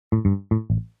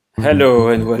Hello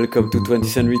and welcome to 20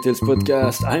 Cent Retails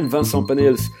podcast. I'm Vincent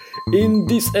Panels. In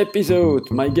this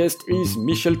episode, my guest is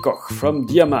Michel Koch from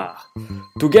Diamar.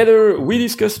 Together, we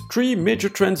discuss three major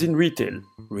trends in retail: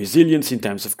 resilience in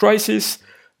times of crisis,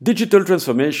 digital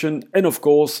transformation, and of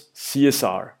course,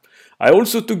 CSR. I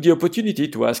also took the opportunity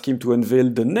to ask him to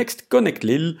unveil the next Connect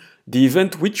Lille, the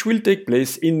event which will take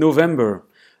place in November.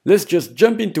 Let's just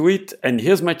jump into it, and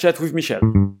here's my chat with Michel.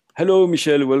 Hello,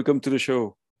 Michel. Welcome to the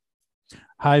show.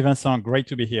 Hi, Vincent. Great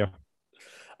to be here.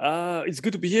 It's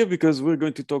good to be here because we're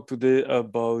going to talk today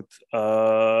about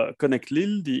Connect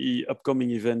Lille, the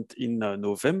upcoming event in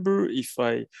November, if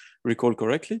I recall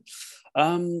correctly.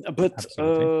 Yeah,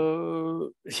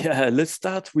 let's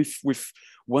start with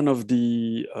one of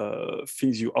the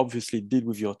things you obviously did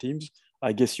with your teams.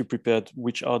 I guess you prepared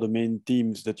which are the main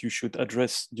themes that you should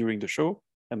address during the show.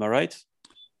 Am I right?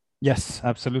 Yes,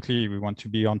 absolutely. We want to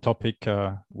be on topic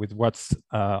with what's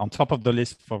on top of the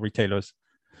list for retailers.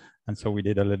 And so we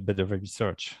did a little bit of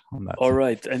research on that. All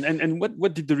right. And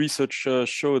what did the research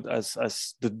show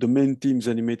as the main themes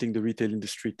animating the retail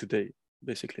industry today,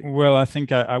 basically? Well, I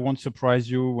think I won't surprise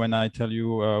you when I tell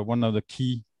you one of the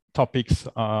key topics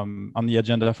on the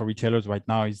agenda for retailers right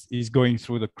now is going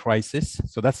through the crisis.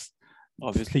 So that's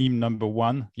obviously theme number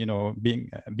one, being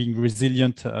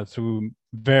resilient through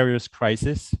various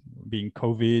crises, being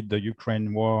COVID, the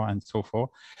Ukraine war, and so forth.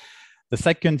 The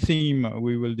second theme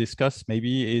we will discuss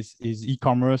maybe is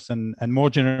e-commerce and more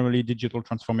generally digital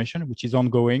transformation, which is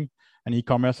ongoing. And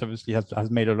e-commerce obviously has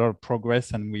made a lot of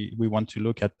progress, and we want to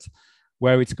look at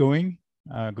where it's going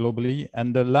globally.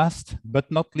 And the last but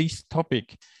not least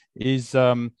topic is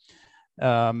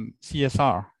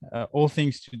CSR, all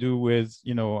things to do with,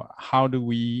 how do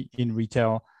we in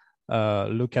retail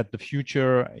look at the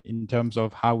future in terms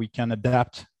of how we can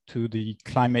adapt to the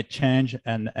climate change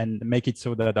and make it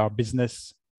so that our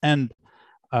business and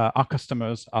our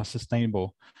customers are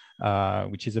sustainable,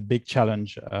 which is a big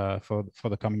challenge for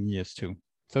the coming years too.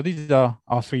 So these are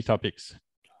our three topics.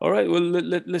 All right. Well,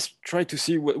 let's try to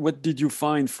see what did you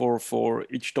find for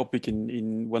each topic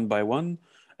in one by one,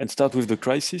 and start with the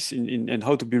crisis and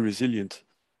how to be resilient.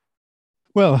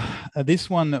 Well, this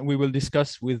one we will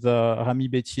discuss with Rami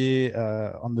Bétier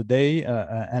on the day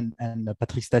and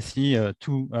Patrice Tassi,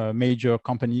 two major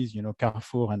companies,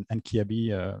 Carrefour and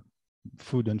Kiabi,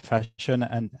 food and fashion.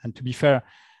 And to be fair,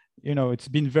 it's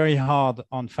been very hard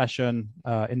on fashion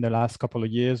in the last couple of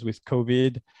years with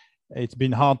COVID. It's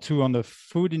been hard too on the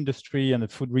food industry and the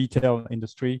food retail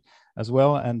industry as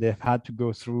well. And they've had to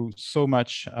go through so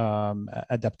much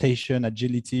adaptation,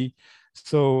 agility.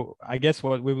 So I guess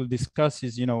what we will discuss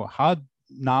is, how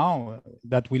now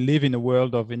that we live in a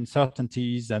world of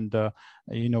uncertainties and,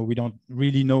 we don't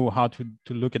really know how to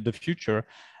look at the future,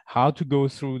 how to go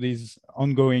through these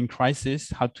ongoing crises,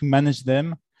 how to manage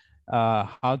them,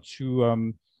 how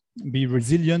to be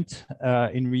resilient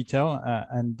in retail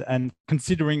and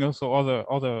considering also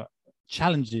other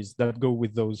challenges that go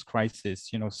with those crises,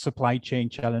 supply chain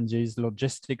challenges,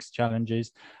 logistics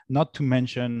challenges, not to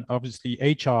mention obviously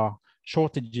HR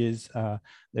shortages.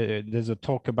 There's a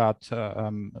talk about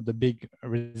the big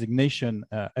resignation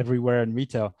everywhere in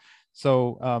retail.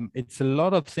 So it's a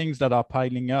lot of things that are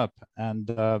piling up, and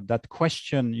that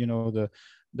question,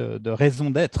 the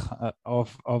raison d'être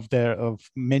of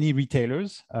many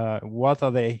retailers. What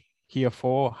are they here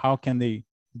for? How can they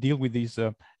deal with these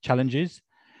challenges?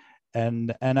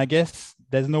 And I guess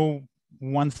there's no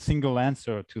one single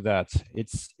answer to that.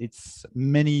 It's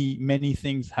many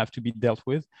things have to be dealt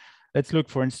with. Let's look,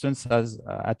 for instance,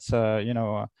 at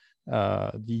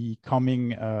the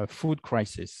coming food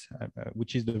crisis,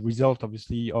 which is the result,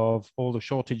 obviously, of all the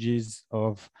shortages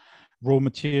of raw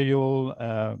material,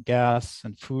 gas,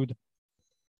 and food.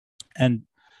 And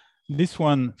this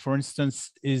one, for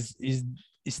instance, is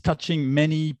touching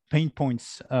many pain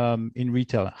points in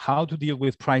retail. How to deal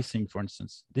with pricing, for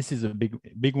instance. This is a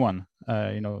big one.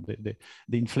 The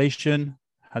inflation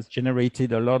has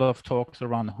generated a lot of talks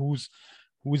around who's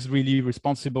really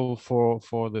responsible for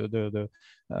the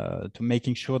to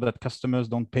making sure that customers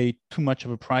don't pay too much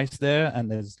of a price there. And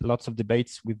there's lots of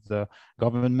debates with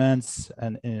governments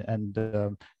and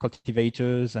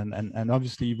cultivators, and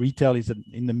obviously retail is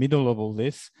in the middle of all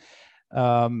this.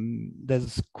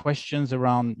 There's questions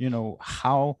around,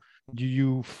 how do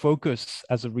you focus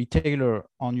as a retailer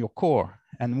on your core,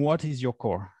 and what is your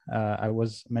core? I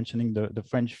was mentioning the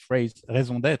French phrase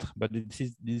raison d'être, but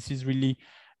this is really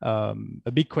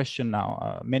a big question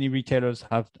now. Many retailers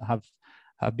have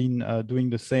been doing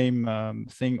the same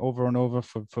thing over and over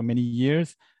for many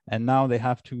years, and now they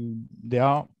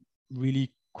are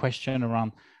really question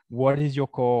around what is your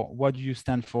core, what do you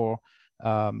stand for,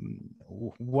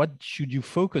 what should you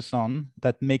focus on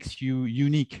that makes you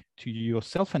unique to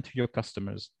yourself and to your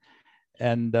customers?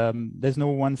 And there's no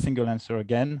one single answer.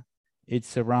 Again,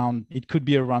 it could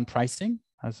be around pricing,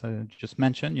 as I just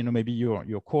mentioned. Maybe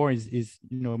your core is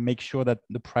make sure that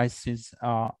the prices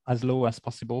are as low as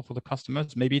possible for the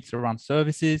customers. Maybe it's around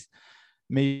services.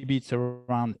 Maybe it's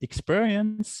around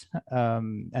experience,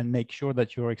 and make sure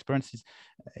that your experience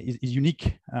is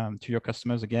unique to your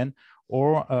customers again.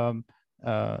 Or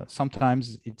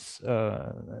sometimes it's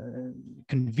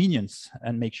convenience,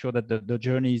 and make sure that the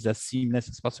journey is as seamless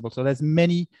as possible. So there's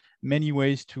many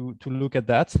ways to look at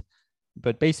that,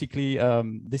 but basically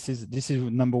this is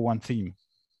number one theme.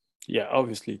 Yeah,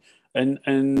 obviously. And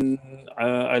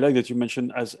I like that you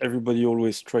mentioned, as everybody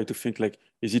always try to think like,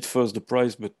 is it first the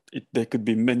price? But there could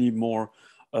be many more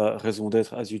raison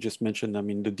d'être, as you just mentioned. I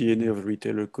mean, the DNA of a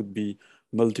retailer could be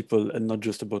multiple and not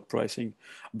just about pricing.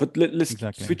 But let's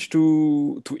Exactly. switch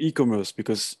to e-commerce,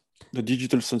 because the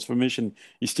digital transformation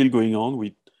is still going on.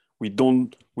 We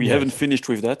Yes. haven't finished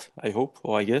with that, I hope,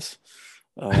 or I guess.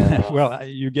 Well,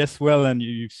 you guess well, and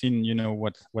you've seen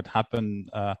what happened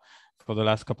for the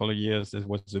last couple of years. There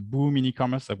was a boom in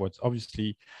e-commerce that was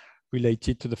obviously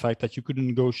related to the fact that you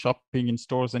couldn't go shopping in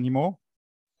stores anymore.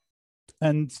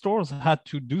 And stores had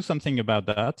to do something about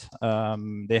that.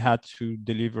 They had to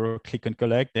deliver click and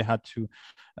collect. They had to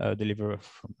deliver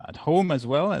from at home as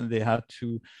well. And they had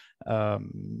to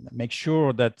make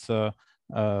sure that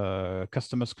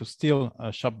customers could still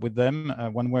shop with them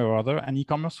one way or other. And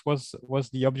e-commerce was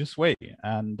the obvious way.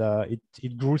 And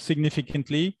it grew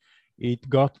significantly. It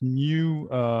got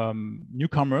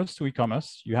newcomers to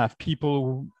e-commerce. You have people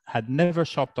who had never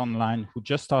shopped online who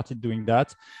just started doing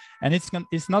that, and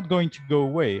it's not going to go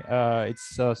away.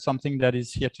 It's something that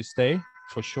is here to stay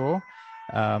for sure.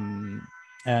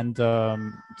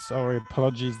 Sorry,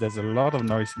 apologies. There's a lot of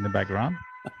noise in the background.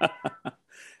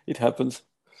 It happens.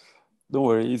 Don't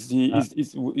worry.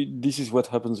 This is what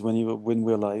happens when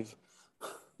we're live.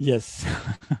 Yes.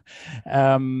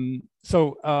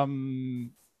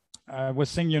 I was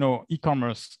saying,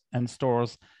 e-commerce and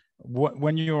stores.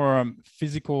 When you're a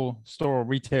physical store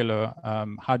retailer,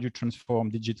 how do you transform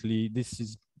digitally? This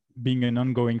is being an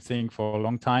ongoing thing for a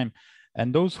long time.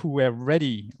 And those who were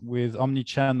ready with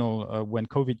omnichannel when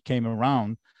COVID came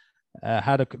around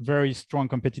had a very strong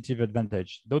competitive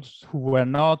advantage. Those who were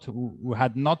not, who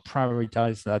had not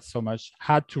prioritized that so much,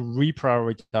 had to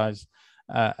reprioritize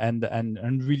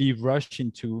and really rush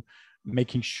into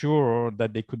making sure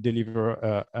that they could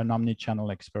deliver an omni-channel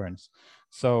experience.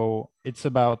 So it's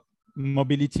about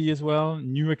mobility as well,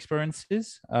 new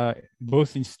experiences,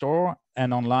 both in store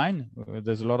and online.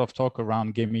 There's a lot of talk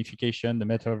around gamification, the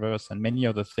metaverse, and many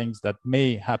other things that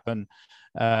may happen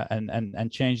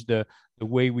and change the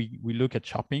way we look at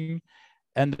shopping,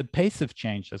 and the pace of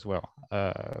change as well,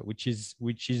 which is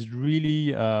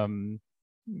really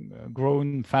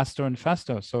growing faster and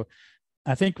faster. So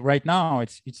I think right now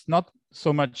it's not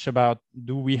so much about,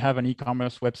 do we have an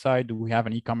e-commerce website? Do we have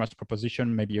an e-commerce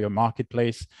proposition? Maybe a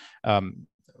marketplace?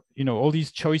 All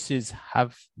these choices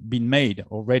have been made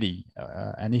already,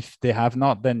 and if they have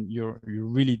not, then you're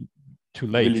really too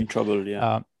late. Really in trouble,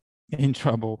 yeah. In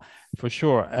trouble for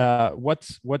sure. What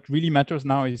really matters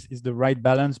now is the right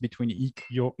balance between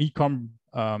your e-com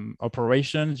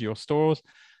operations, your stores,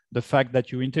 the fact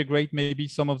that you integrate maybe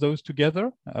some of those together.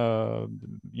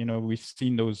 We've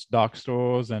seen those dark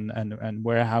stores and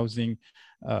warehousing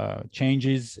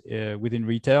changes within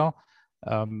retail,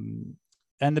 and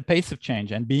the pace of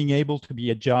change, and being able to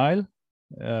be agile,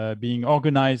 being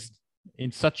organized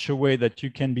in such a way that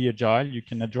you can be agile, you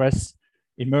can address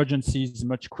emergencies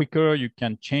much quicker, you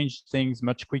can change things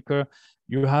much quicker.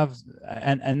 You have,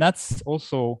 and that's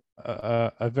also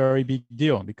a very big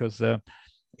deal, because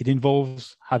it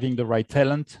involves having the right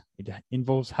talent. It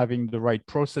involves having the right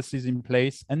processes in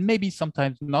place, and maybe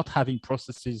sometimes not having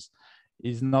processes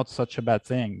is not such a bad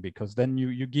thing, because then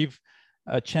you give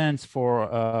a chance for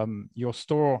your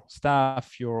store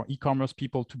staff, your e-commerce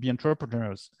people, to be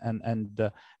entrepreneurs and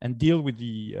deal with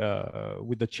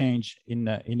the change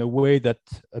in a way that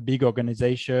a big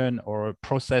organization or a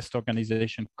processed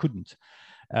organization couldn't.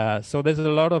 So there's a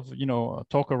lot of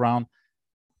talk around.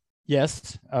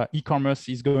 Yes, e-commerce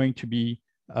is going to be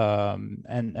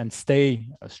and stay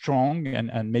strong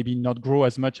and maybe not grow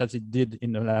as much as it did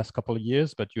in the last couple of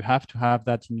years, but you have to have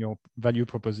that in your value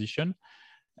proposition.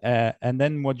 And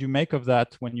then what you make of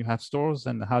that when you have stores,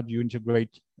 and how do you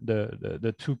integrate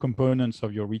the two components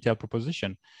of your retail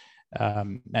proposition,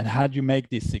 and how do you make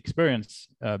this experience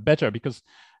better? Because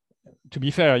to be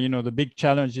fair, the big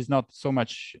challenge is not so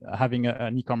much having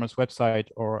an e-commerce website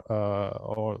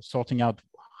or sorting out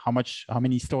how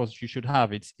many stores you should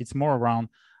have. It's more around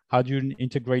how do you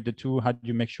integrate the two? How do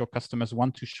you make sure customers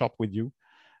want to shop with you?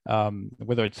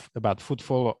 Whether it's about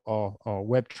footfall or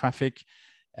web traffic.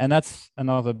 And that's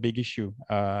another big issue,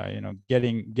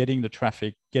 getting the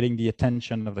traffic, getting the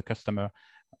attention of the customer.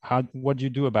 What do you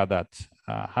do about that?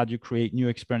 How do you create new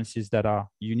experiences that are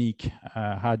unique?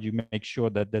 How do you make sure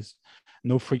that there's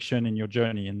no friction in your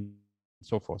journey and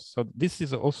so forth? So this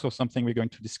is also something we're going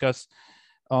to discuss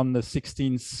on the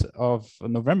 16th of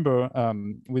November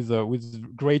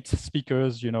with great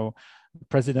speakers,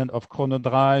 president of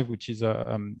Chronodrive, which is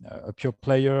a pure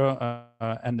player,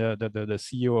 and the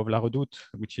CEO of La Redoute,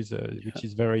 which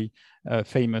is very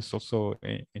famous also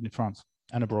in France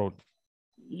and abroad.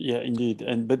 Yeah, indeed.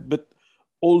 And but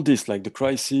all this, like the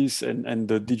crisis and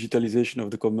the digitalization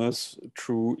of the commerce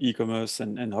through e-commerce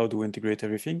and how to integrate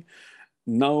everything.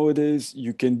 Nowadays,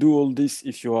 you can do all this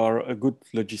if you are a good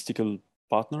logistical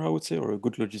partner, I would say, or a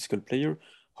good logistical player.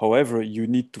 However, you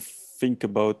need to think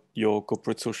about your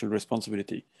corporate social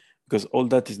responsibility because all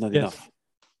that is not enough.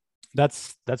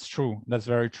 That's true. That's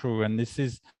very true. And this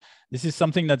is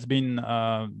something that's been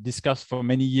discussed for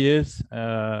many years.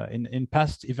 In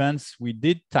past events, we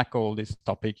did tackle this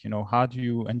topic. How do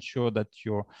you ensure that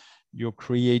you're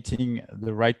creating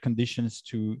the right conditions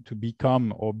to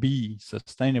become or be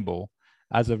sustainable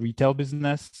as a retail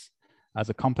business, as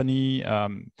a company?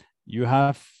 You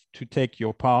have to take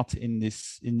your part in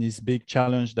this big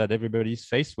challenge that everybody's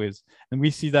faced with, and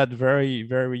we see that very,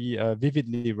 very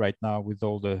vividly right now with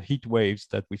all the heat waves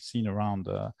that we've seen around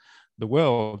the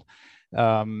world.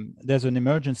 There's an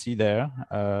emergency there.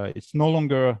 It's no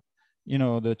longer,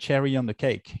 the cherry on the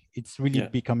cake. It's really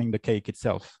becoming the cake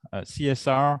itself.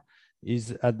 CSR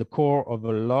is at the core of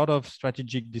a lot of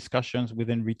strategic discussions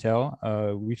within retail.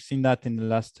 We've seen that in the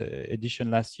last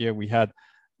edition last year. We had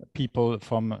people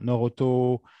from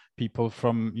Noroto, people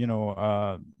from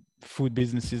food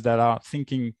businesses that are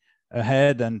thinking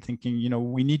ahead and thinking,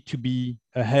 we need to be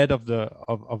ahead of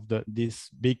this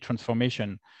big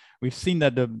transformation. We've seen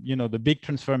that the big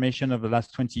transformation of the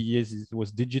last 20 years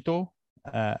was digital,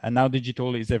 and now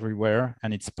digital is everywhere,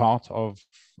 and it's part of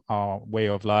our way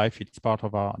of life. It's part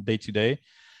of our day-to-day.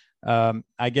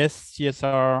 I guess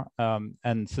CSR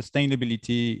and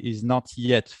sustainability is not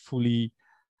yet fully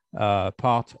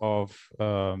part of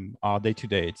our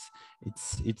day-to-day.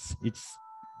 It's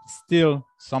still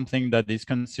something that is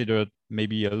considered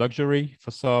maybe a luxury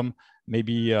for some,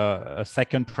 maybe a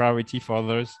second priority for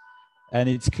others, and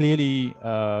it's clearly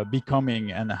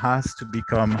becoming and has to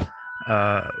become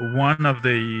one of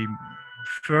the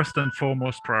first and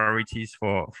foremost priorities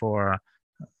for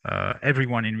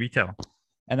everyone in retail.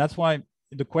 And that's why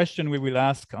the question we will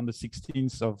ask on the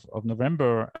 16th of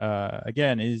November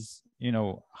again is,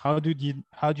 how do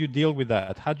you deal with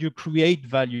that? How do you create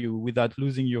value without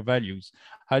losing your values?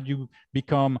 How do you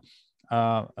become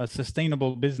a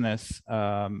sustainable business,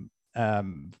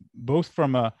 both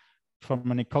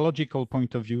from an ecological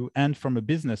point of view and from a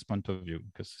business point of view?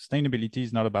 Because sustainability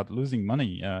is not about losing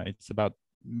money; it's about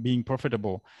being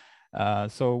profitable.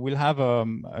 So we'll have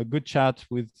a good chat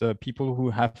with people who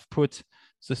have put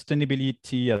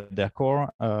sustainability at their core.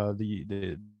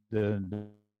 The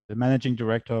managing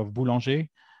director of Boulanger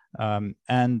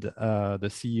and the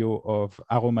CEO of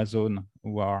Aromazone,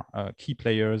 who are key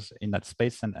players in that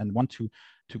space and want to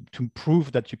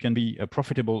prove that you can be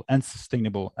profitable and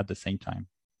sustainable at the same time.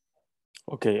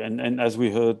 Okay, and as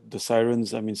we heard the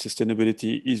sirens,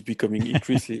 sustainability is becoming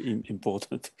increasingly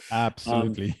important.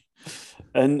 Absolutely.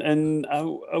 And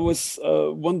I was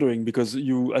wondering, because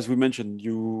as we mentioned,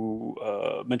 you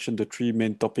mentioned the three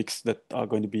main topics that are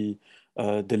going to be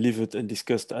delivered and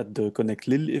discussed at the Connect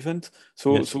Lille event.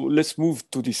 So let's move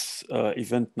to this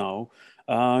event now.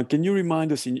 Can you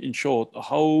remind us in short,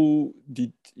 how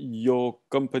did your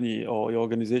company or your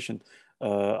organization,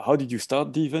 how did you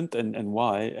start the event and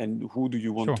why, and who do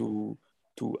you want to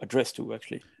address to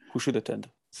actually? Who should attend?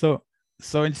 So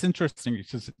it's interesting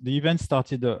because the event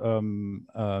started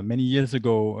many years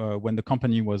ago when the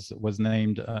company was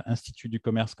named Institut du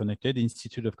Commerce Connecté, the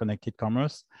Institute of Connected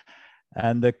Commerce.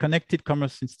 And the Connected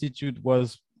Commerce Institute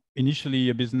was initially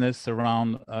a business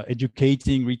around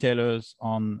educating retailers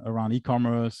around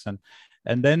e-commerce.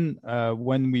 And then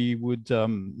when we would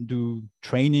do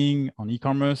training on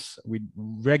e-commerce, we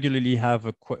regularly have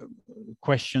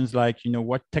questions like,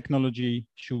 what technology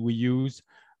should we use?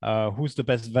 Who's the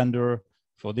best vendor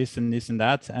for this and this and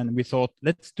that? And we thought,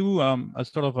 let's do a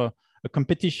sort of a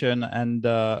competition and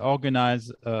organize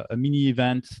a mini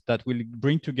event that will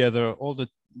bring together all the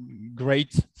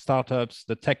great startups,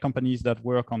 the tech companies that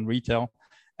work on retail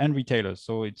and retailers.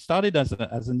 So it started as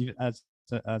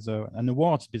an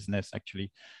awards business,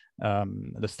 actually,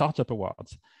 the Startup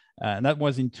Awards. And that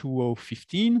was in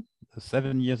 2015,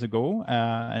 7 years ago.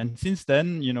 And since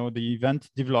then, you know, the event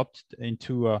developed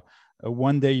into a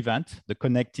one-day event, the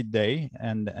Connected Day,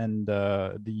 and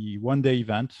the one-day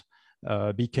event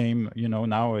became, you know,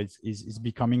 now is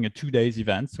becoming a 2 days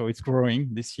event. So it's growing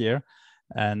this year,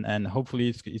 and hopefully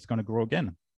it's going to grow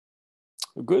again.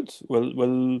 Good.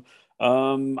 Well.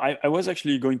 I was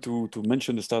actually going to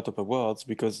mention the Startup Awards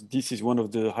because this is one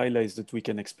of the highlights that we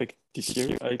can expect this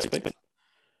year, I expect.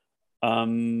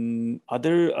 Are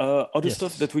there other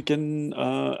stuff that we can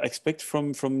expect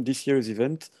from this year's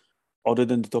event, other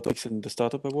than the topics and the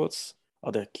Startup Awards?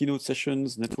 Are there keynote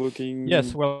sessions, networking?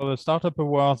 Yes, well, the Startup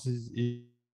Awards is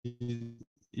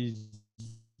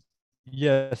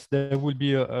yes, there will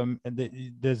be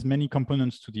there's many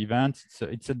components to the event.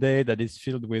 It's a day that is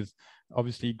filled with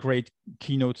obviously great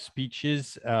keynote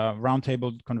speeches,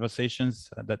 roundtable conversations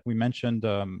that we mentioned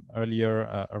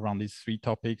earlier around these 3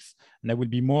 topics. And there will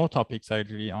be more topics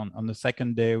actually on the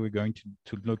second day. We're going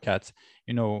to look at,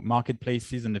 you know,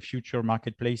 marketplaces and the future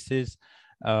marketplaces.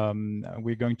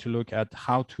 We're going to look at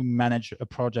how to manage a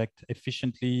project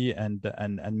efficiently and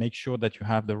make sure that you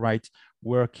have the right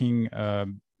working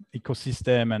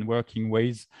ecosystem and working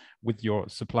ways with your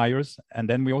suppliers. And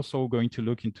then we're also going to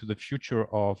look into the future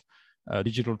of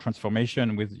digital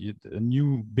transformation with a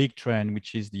new big trend,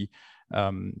 which is the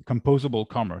composable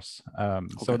commerce.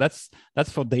 So that's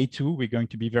for day 2. We're going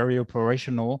to be very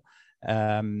operational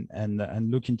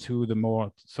and look into the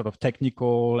more sort of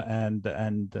technical and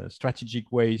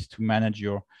strategic ways to manage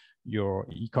your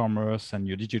e-commerce and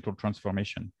your digital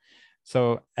transformation.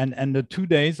 So and the 2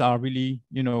 days are really,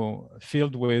 you know,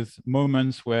 filled with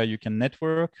moments where you can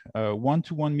network,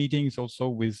 one-to-one meetings also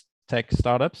with tech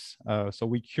startups. So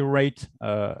we curate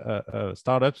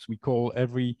startups. We call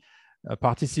every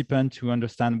participant to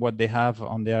understand what they have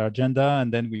on their agenda,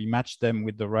 and then we match them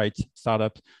with the right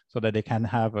startup so that they can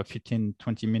have a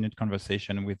 15-20 minute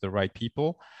conversation with the right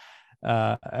people.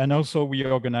 And also we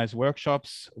organize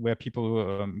workshops where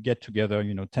people get together,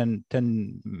 you know, 10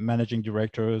 managing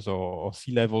directors or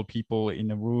C-level people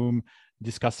in a room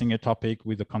discussing a topic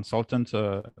with a consultant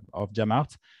of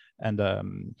Diamart. And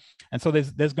so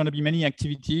there's going to be many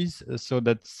activities, so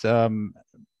that's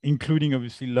including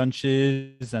obviously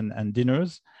lunches and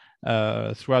dinners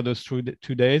throughout those 2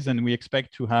 days. And we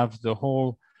expect to have the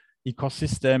whole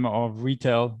ecosystem of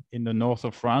retail in the north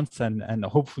of France and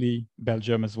hopefully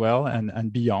Belgium as well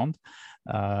and beyond.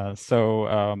 So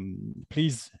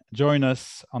please join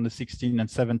us on the 16th and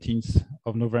 17th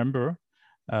of November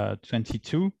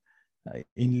 22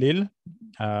 in Lille.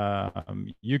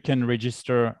 You can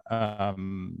register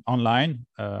online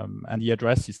and the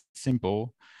address is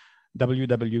simple: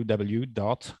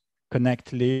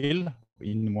 www.connectlille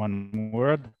in one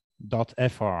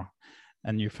word.fr.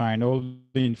 And you find all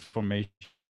the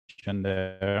information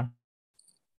there.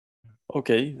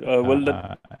 Okay.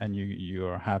 And you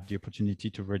have the opportunity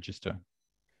to register.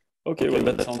 Okay. Well,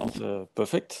 that sounds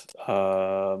perfect.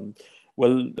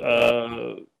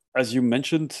 As you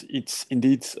mentioned, it's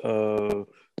indeed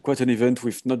quite an event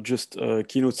with not just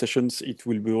keynote sessions. It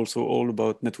will be also all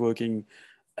about networking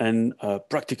and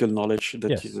practical knowledge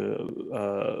that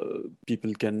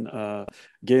people can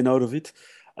gain out of it.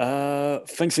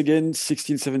 Thanks again.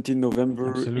 16, 17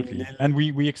 November. Absolutely. And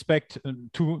we expect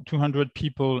 200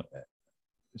 people.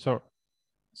 Sorry.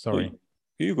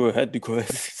 You go ahead.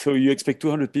 So you expect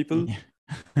 200 people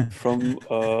from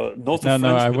north of France?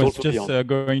 No, I was just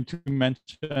going to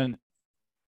mention.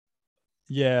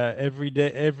 Yeah,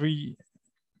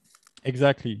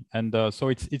 exactly. And so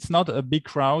it's not a big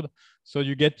crowd. So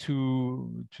you get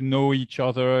to know each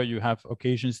other. You have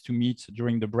occasions to meet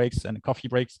during the breaks and coffee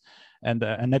breaks, and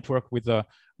network with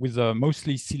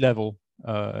mostly C-level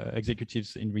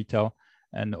executives in retail,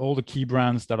 and all the key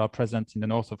brands that are present in the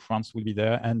north of France will be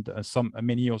there. And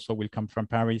many also will come from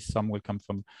Paris. Some will come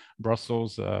from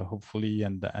Brussels, hopefully,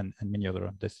 and many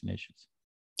other destinations.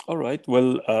 All right.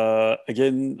 Well,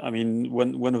 again, I mean,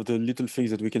 one of the little things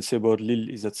that we can say about Lille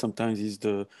is that sometimes it's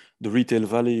the retail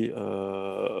valley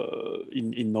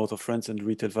in north of France, and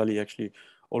retail valley actually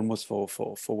almost for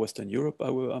Western Europe,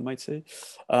 I might say.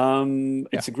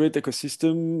 It's a great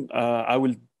ecosystem. I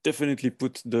will definitely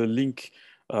put the link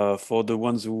for the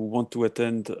ones who want to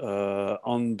attend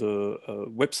on the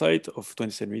website of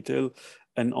 20th Retail,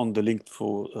 and on the link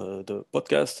for the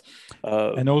podcast.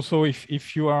 And also,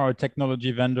 if you are a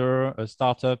technology vendor, a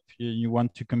startup, you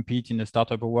want to compete in the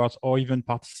Startup Awards or even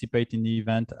participate in the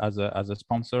event as a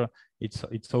sponsor, it's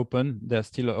open. There's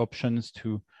still options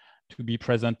to be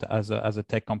present as a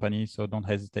tech company, so don't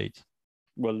hesitate.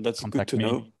 Well, that's good to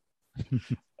know.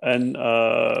 And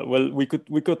well, we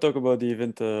could talk about the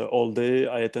event all day.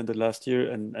 I attended last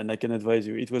year, and I can advise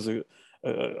you, it was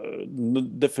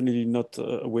definitely not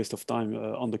a waste of time.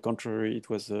 On the contrary, it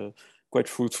was quite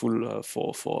fruitful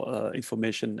for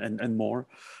information and more.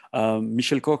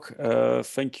 Michel Koch,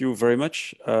 thank you very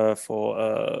much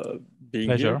for being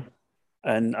Pleasure. here,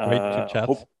 and Great to chat.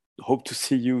 hope to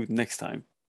see you next time.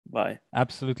 Bye.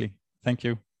 Absolutely. Thank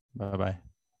you. Bye-bye.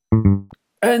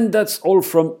 And that's all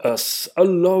from us.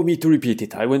 Allow me to repeat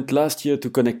it. I went last year to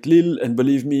Connect Lille, and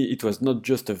believe me, it was not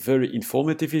just a very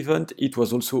informative event, it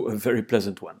was also a very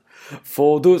pleasant one.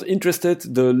 For those interested,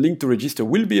 the link to register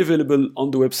will be available on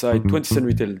the website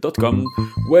 20centretail.com,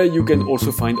 where you can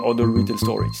also find other retail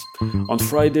stories. On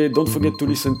Friday, don't forget to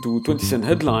listen to 20 Cent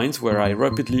Headlines, where I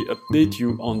rapidly update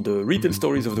you on the retail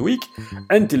stories of the week.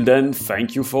 Until then,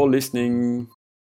 thank you for listening.